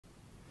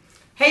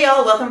Hey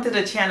y'all, welcome to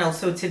the channel.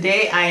 So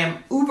today I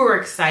am uber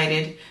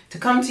excited to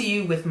come to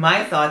you with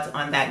my thoughts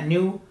on that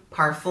new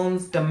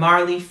Parfums de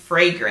Marley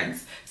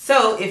fragrance.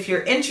 So if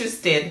you're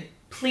interested,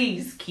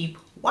 please keep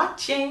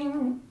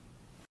watching.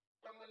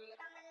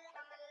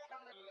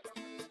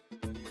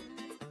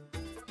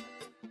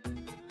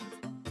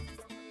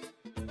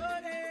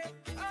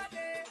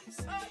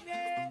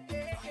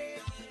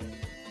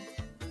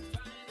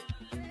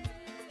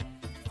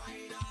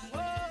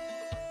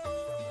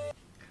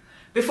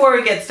 Before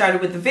we get started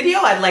with the video,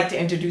 I'd like to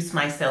introduce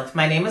myself.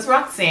 My name is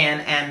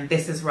Roxanne and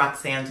this is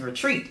Roxanne's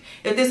Retreat.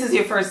 If this is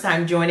your first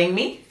time joining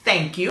me,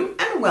 thank you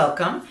and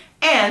welcome.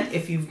 And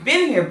if you've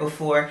been here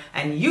before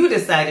and you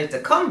decided to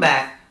come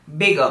back,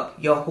 big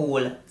up your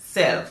whole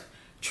self.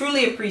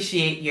 Truly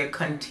appreciate your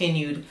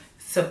continued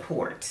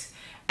support.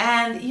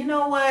 And you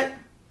know what?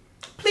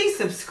 Please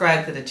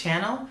subscribe to the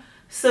channel.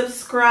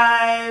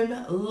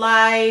 Subscribe,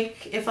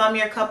 like, if I'm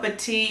your cup of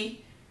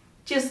tea,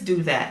 just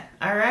do that,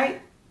 all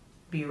right?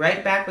 Be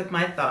right back with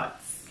my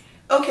thoughts.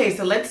 Okay,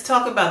 so let's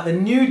talk about the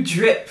new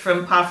drip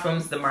from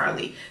Parfums de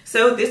Marley.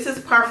 So this is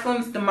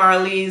Parfums de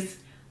Marley's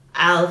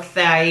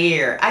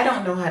Althair. I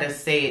don't know how to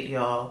say it,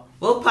 y'all.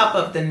 We'll pop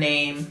up the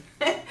name.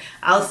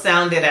 I'll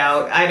sound it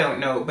out. I don't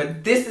know.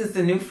 But this is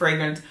the new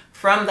fragrance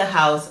from the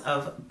house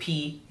of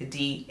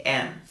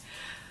PDM.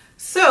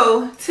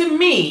 So to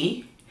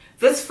me,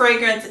 this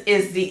fragrance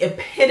is the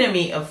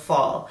epitome of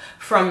fall.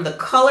 From the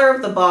color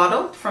of the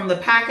bottle, from the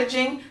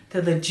packaging,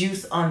 to the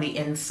juice on the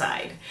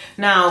inside.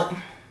 Now,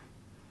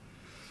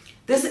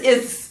 this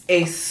is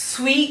a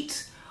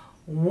sweet,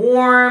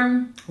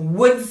 warm,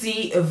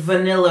 woodsy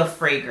vanilla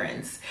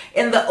fragrance.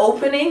 In the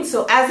opening,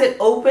 so as it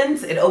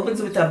opens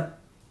with a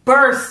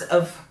burst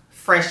of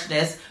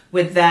freshness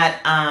with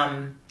that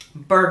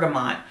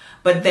bergamot.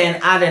 But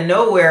then out of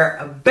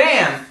nowhere,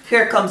 bam,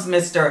 here comes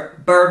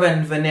Mr.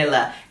 Bourbon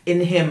Vanilla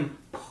in him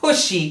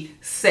pushy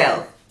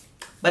self.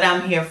 But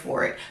I'm here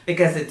for it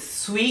because it's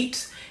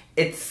sweet,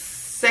 it's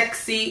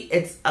sexy,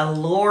 it's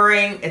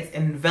alluring, it's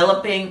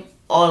enveloping,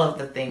 all of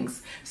the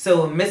things.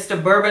 So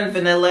Mr. Bourbon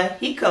Vanilla,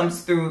 he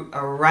comes through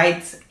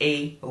right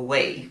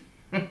away.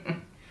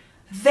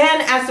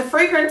 Then as the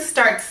fragrance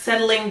starts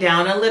settling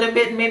down a little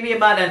bit, maybe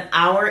about an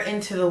hour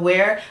into the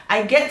wear,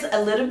 I get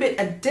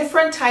a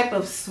different type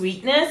of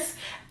sweetness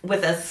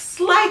with a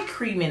slight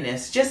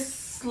creaminess, just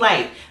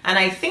slight. And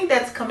I think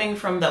that's coming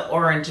from the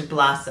orange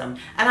blossom.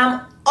 And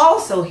I'm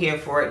also here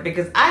for it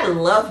because I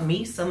love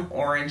me some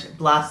orange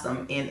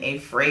blossom in a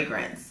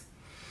fragrance.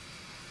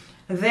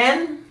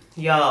 Then,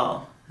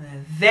 y'all,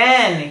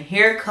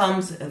 here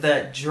comes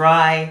the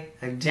dry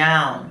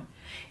down.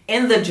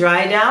 In the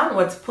dry down,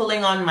 what's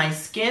pulling on my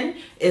skin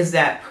is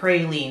that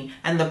praline.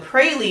 And the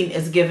praline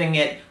is giving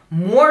it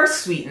more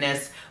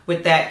sweetness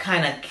with that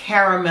kind of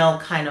caramel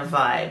kind of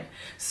vibe.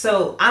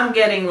 So I'm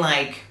getting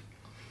like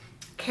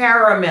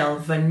caramel,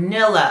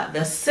 vanilla.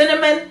 The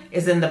cinnamon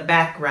is in the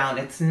background.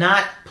 It's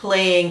not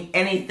playing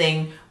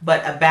anything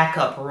but a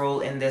backup role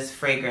in this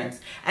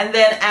fragrance. And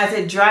then as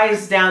it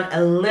dries down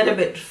a little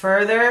bit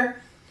further,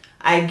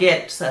 I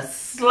get a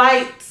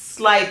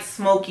slight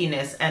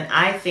smokiness, and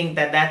I think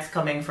that that's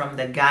coming from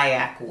the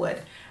Gaiac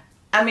wood.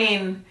 I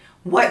mean,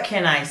 what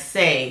can I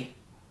say?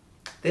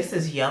 This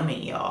is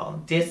yummy,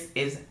 y'all. This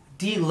is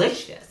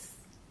delicious.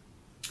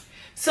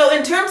 So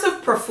in terms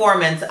of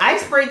performance, I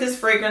sprayed this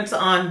fragrance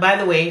on, by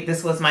the way,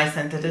 this was my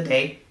scent of the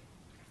day.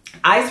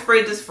 I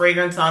sprayed this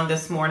fragrance on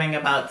this morning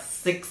about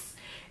 6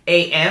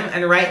 a.m.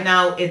 and right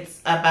now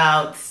it's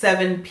about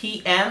 7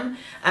 p.m.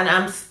 and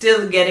I'm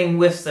still getting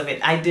whiffs of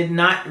it. I did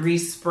not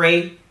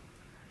respray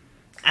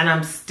and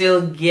I'm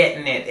still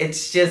getting it.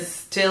 It's just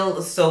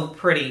still so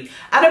pretty.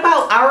 At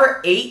about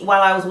hour 8,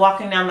 while I was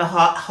walking down the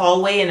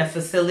hallway in a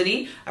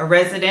facility, a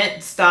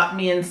resident stopped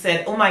me and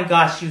said, "Oh my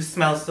gosh, you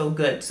smell so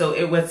good." So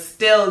it was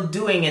still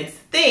doing its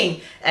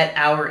thing at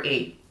hour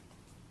 8,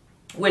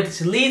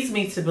 which leads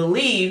me to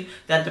believe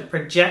that the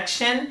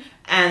projection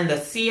and the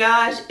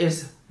sillage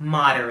is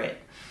moderate.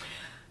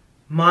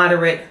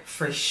 Moderate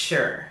for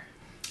sure.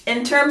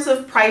 In terms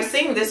of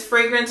pricing, this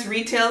fragrance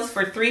retails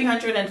for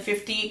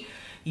 $350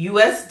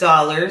 US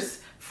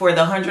for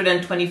the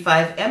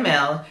 125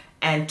 ml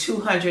and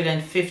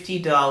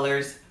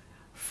 $250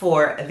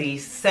 for the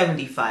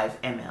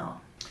 75 ml.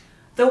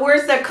 The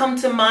words that come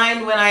to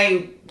mind when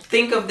I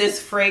think of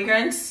this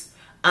fragrance,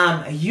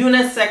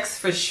 unisex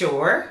for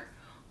sure,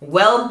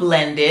 well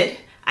blended.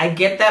 I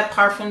get that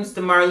Parfums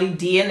de Marley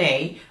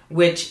DNA,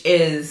 which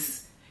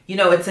is, you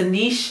know, it's a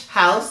niche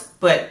house,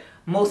 but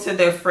most of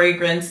their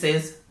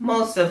fragrances,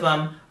 most of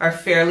them are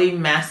fairly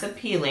mass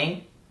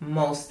appealing.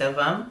 Most of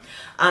them.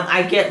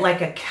 I get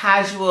like a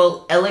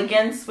casual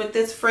elegance with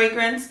this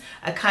fragrance,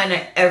 a kind of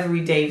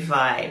everyday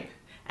vibe,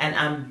 and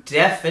I'm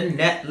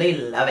definitely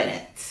loving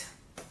it.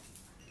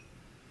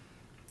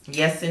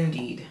 Yes,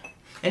 indeed.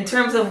 In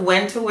terms of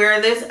when to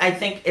wear this, I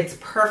think it's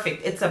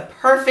perfect. It's a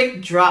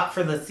perfect drop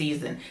for the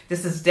season.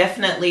 This is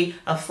definitely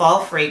a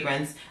fall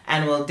fragrance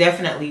and will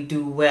definitely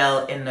do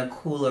well in the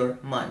cooler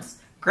months.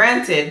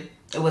 Granted,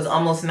 it was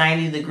almost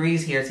 90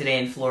 degrees here today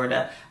in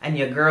Florida and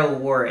your girl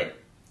wore it.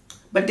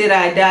 But did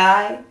I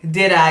die?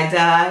 Did I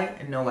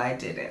die? No, I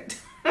didn't.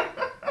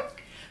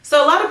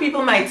 So a lot of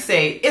people might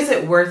say, is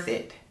it worth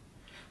it?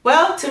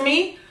 Well, to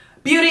me,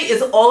 beauty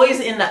is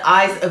always in the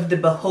eyes of the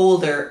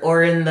beholder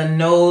or in the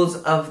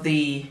nose of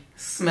the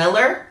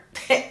smeller.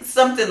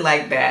 Something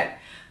like that.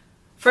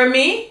 For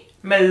me,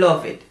 I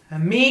love it.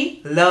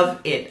 Me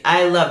love it.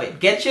 I love it.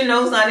 Get your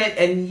nose on it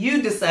and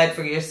you decide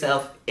for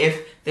yourself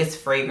if this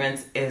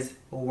fragrance is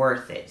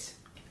worth it.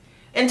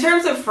 In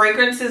terms of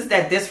fragrances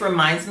that this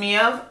reminds me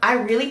of, I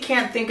really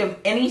can't think of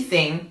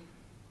anything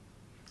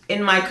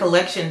in my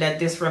collection that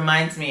this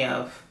reminds me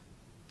of.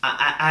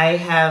 I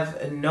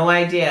have no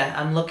idea.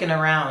 I'm looking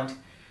around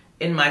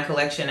in my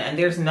collection and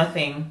there's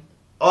nothing.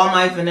 All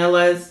my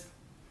vanillas,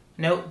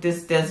 nope,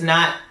 this does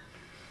not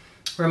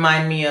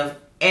remind me of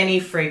any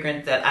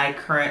fragrance that I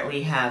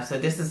currently have. So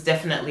this is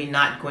definitely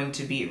not going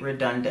to be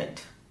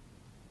redundant.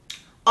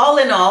 All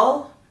in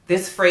all,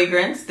 this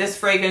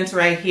fragrance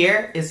right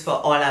here is for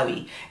all of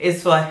we.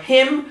 It's for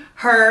him,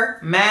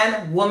 her,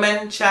 man,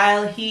 woman,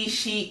 child, he,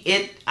 she,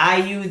 it, I,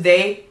 you,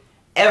 they,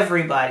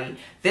 everybody.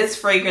 This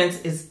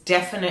fragrance is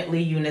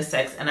definitely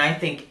unisex and I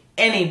think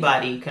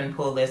anybody can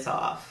pull this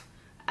off.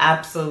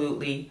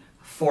 Absolutely,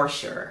 for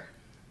sure.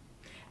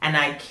 And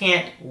I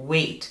can't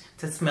wait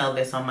to smell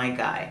this on my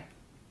guy.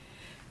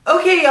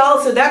 Okay,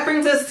 y'all, so that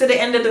brings us to the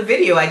end of the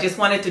video. I just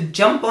wanted to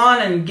jump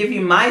on and give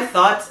you my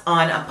thoughts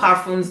on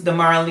Parfums de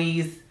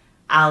Marley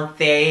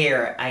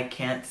Althair. I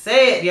can't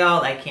say it,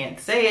 y'all. I can't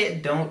say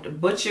it.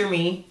 Don't butcher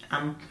me.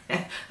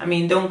 I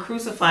mean, don't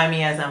crucify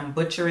me as I'm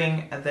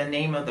butchering the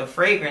name of the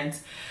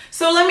fragrance.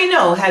 So let me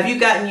know, have you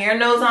gotten your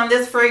nose on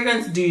this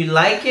fragrance? Do you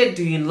like it?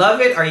 Do you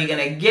love it? Are you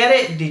gonna get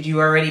it? Did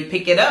you already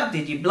pick it up?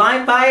 Did you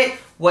blind buy it?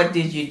 What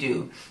did you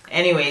do?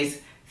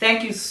 Anyways,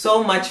 thank you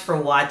so much for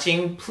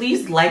watching.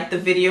 Please like the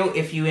video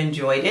if you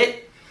enjoyed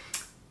it.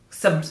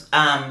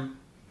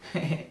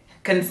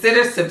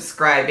 Consider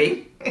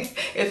subscribing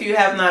if you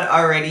have not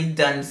already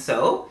done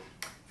so.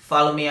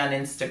 Follow me on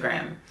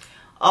Instagram.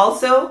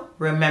 Also,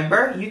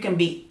 remember, you can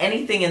be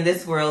anything in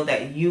this world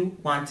that you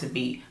want to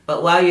be.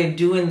 But while you're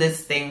doing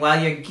this thing,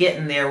 while you're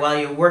getting there, while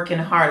you're working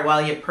hard,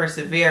 while you're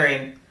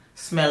persevering,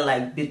 smell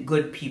like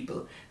good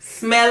people.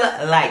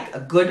 Smell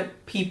like good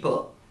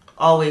people.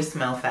 Always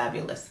smell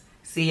fabulous.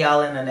 See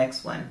y'all in the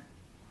next one.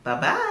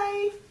 Bye-bye.